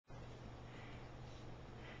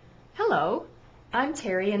Hello, I'm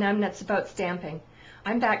Terry and I'm Nuts About Stamping.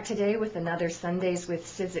 I'm back today with another Sundays with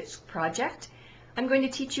Sizzix project. I'm going to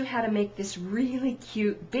teach you how to make this really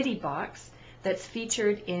cute bitty box that's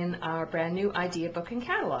featured in our brand new idea book and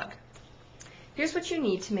catalog. Here's what you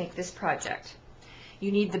need to make this project.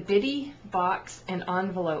 You need the bitty box and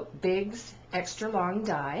envelope Biggs extra long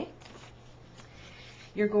die.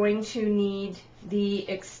 You're going to need the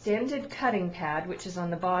extended cutting pad, which is on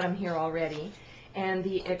the bottom here already, and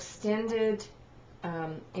the extended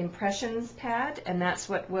impressions pad, and that's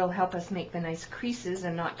what will help us make the nice creases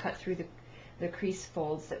and not cut through the crease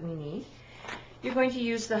folds that we need. You're going to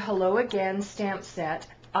use the Hello Again stamp set.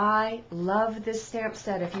 I love this stamp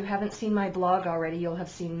set. If you haven't seen my blog already, you'll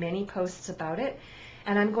have seen many posts about it.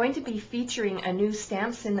 And I'm going to be featuring a new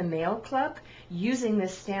Stamps in the Mail Club using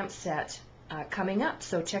this stamp set coming up.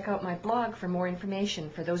 So check out my blog for more information.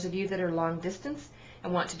 For those of you that are long distance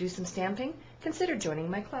and want to do some stamping, consider joining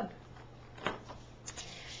my club.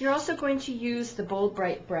 You're also going to use the Bold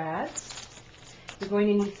Bright brads. You're going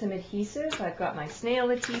to need some adhesive. I've got my snail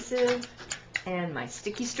adhesive and my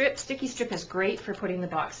sticky strip. Sticky strip is great for putting the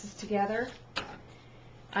boxes together.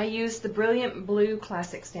 I use the Brilliant Blue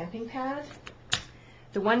Classic Stamping Pad,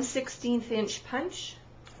 the 1/16 inch punch,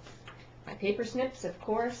 my paper snips of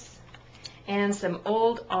course, and some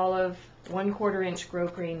Old Olive 1/4 inch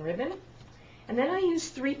grosgrain ribbon. And then I use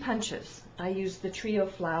 3 punches. I use the Trio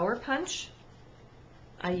Flower punch,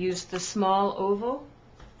 I use the small oval,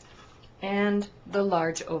 and the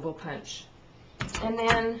large oval punch. And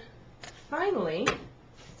then finally,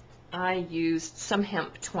 I used some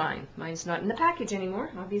hemp twine. Mine's not in the package anymore,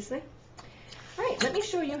 obviously. All right, let me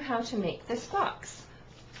show you how to make this box.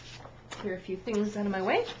 Clear a few things out of my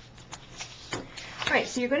way. All right,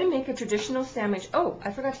 so you're going to make a traditional sandwich. Oh,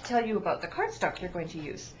 I forgot to tell you about the cardstock you're going to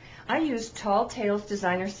use. I used Tall Tales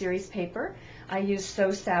Designer Series paper. I used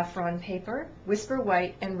So Saffron paper, Whisper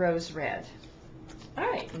White, and Rose Red. All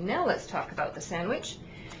right, now let's talk about the sandwich.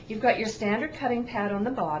 You've got your standard cutting pad on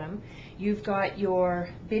the bottom. You've got your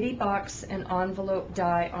bitty box and envelope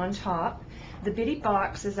die on top. The bitty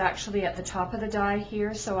box is actually at the top of the die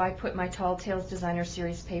here, so I put my Tall Tales Designer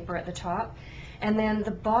Series paper at the top. And then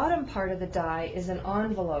the bottom part of the die is an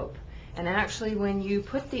envelope. And actually when you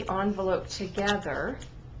put the envelope together,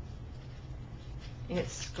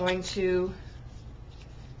 it's going to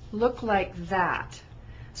look like that.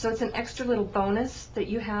 So it's an extra little bonus that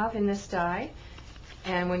you have in this die.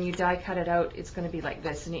 And when you die cut it out, it's going to be like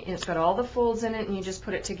this. And it's got all the folds in it, and you just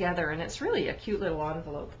put it together. And it's really a cute little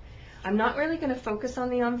envelope. I'm not really going to focus on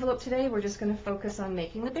the envelope today. We're just going to focus on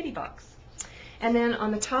making the bitty box. And then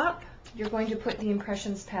on the top, you're going to put the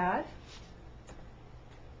impressions pad.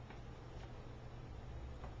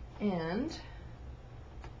 And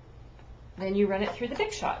then you run it through the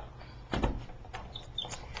Big Shot. I'm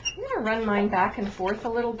going to run mine back and forth a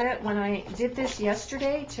little bit. When I did this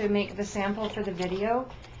yesterday to make the sample for the video,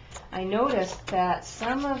 I noticed that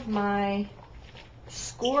some of my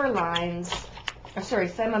score lines,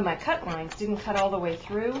 some of my cut lines didn't cut all the way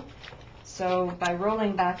through. So by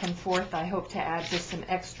rolling back and forth, I hope to add just some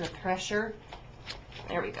extra pressure.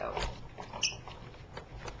 There we go.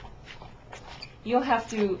 You'll have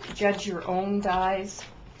to judge your own dies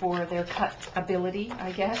for their cut ability,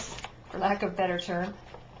 I guess, for lack of a better term.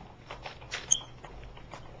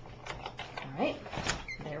 All right,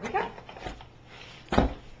 there we go.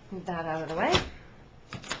 Move that out of the way.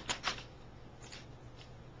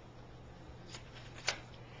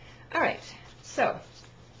 All right, so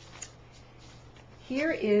here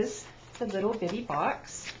is the little bitty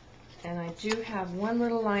box, and I do have one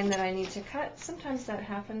little line that I need to cut. Sometimes that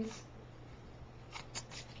happens.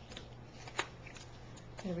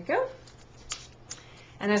 There we go.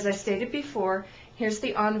 And as I stated before, here's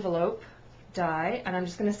the envelope die, and I'm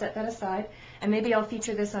just going to set that aside, and maybe I'll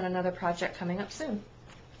feature this on another project coming up soon.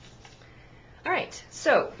 All right,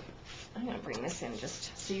 so I'm going to bring this in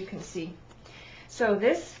just so you can see. So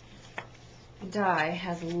this die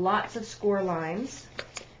has lots of score lines,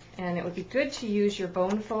 and it would be good to use your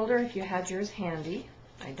bone folder if you had yours handy.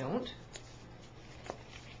 I don't.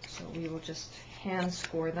 So we will just hand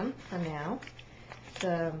score them for now.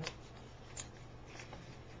 The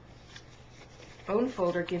bone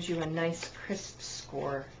folder gives you a nice crisp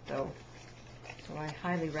score though, so I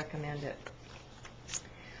highly recommend it.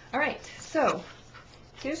 All right, so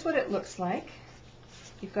here's what it looks like.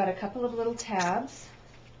 You've got a couple of little tabs,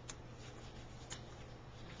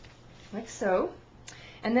 like so.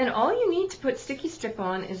 And then all you need to put sticky strip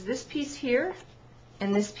on is this piece here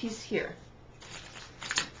and this piece here.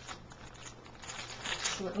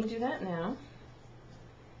 So let me do that now.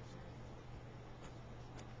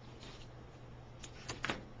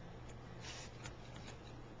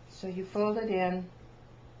 So you fold it in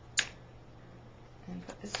and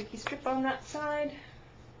put the sticky strip on that side.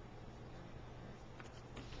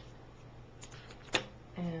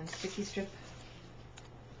 And sticky strip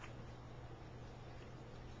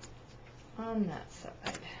on that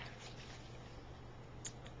side.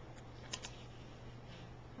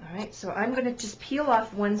 Alright, so I'm going to just peel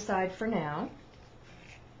off one side for now.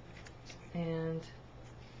 And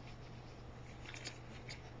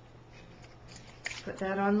put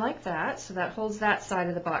that on like that, so that holds that side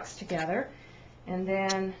of the box together. And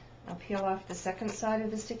then I'll peel off the second side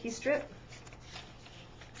of the sticky strip.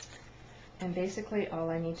 And basically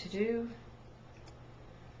all I need to do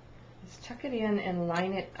is tuck it in and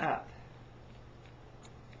line it up.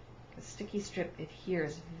 The sticky strip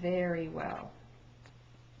adheres very well.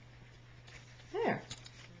 There.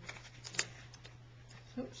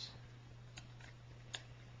 Oops.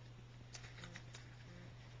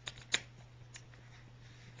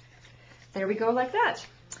 There we go, like that.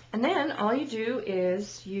 And then all you do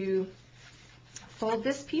is you fold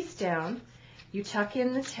this piece down, you tuck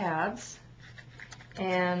in the tabs,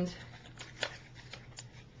 and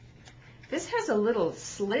this has a little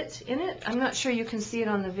slit in it. I'm not sure you can see it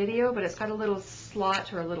on the video, but it's got a little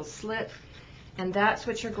slot or a little slit, and that's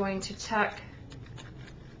what you're going to tuck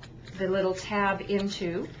the little tab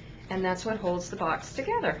into, and that's what holds the box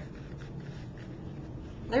together.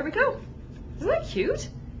 There we go. Isn't that cute?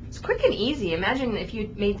 It's quick and easy. Imagine if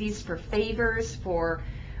you made these for favors for,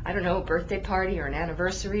 I don't know, a birthday party or an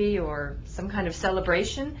anniversary or some kind of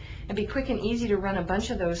celebration. It'd be quick and easy to run a bunch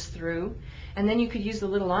of those through. And then you could use the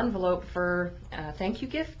little envelope for a thank you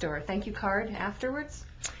gift or a thank you card afterwards.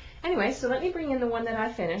 Anyway, so let me bring in the one that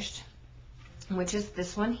I finished, which is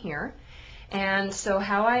this one here. And so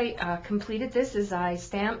how I completed this is I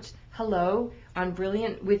stamped hello on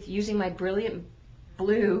using my Brilliant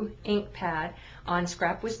Blue ink pad on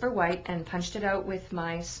Scrap Whisper White and punched it out with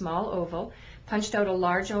my small oval. Punched out a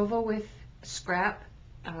large oval with scrap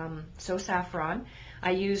So Saffron.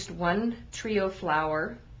 I used one trio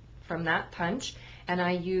flower from that punch, and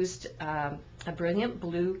I used a Brilliant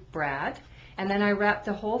Blue brad, and then I wrapped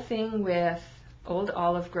the whole thing with Old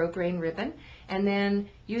Olive grosgrain ribbon, and then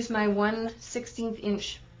used my 1/16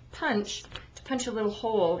 inch punch to punch a little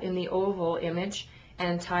hole in the oval image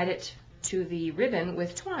and tied it to the ribbon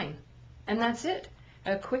with twine. And that's it.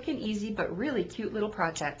 A quick and easy but really cute little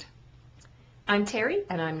project. I'm Terry,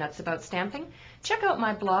 and I'm Nuts About Stamping. Check out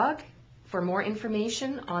my blog for more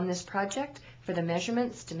information on this project, for the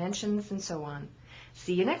measurements, dimensions, and so on.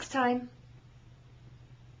 See you next time.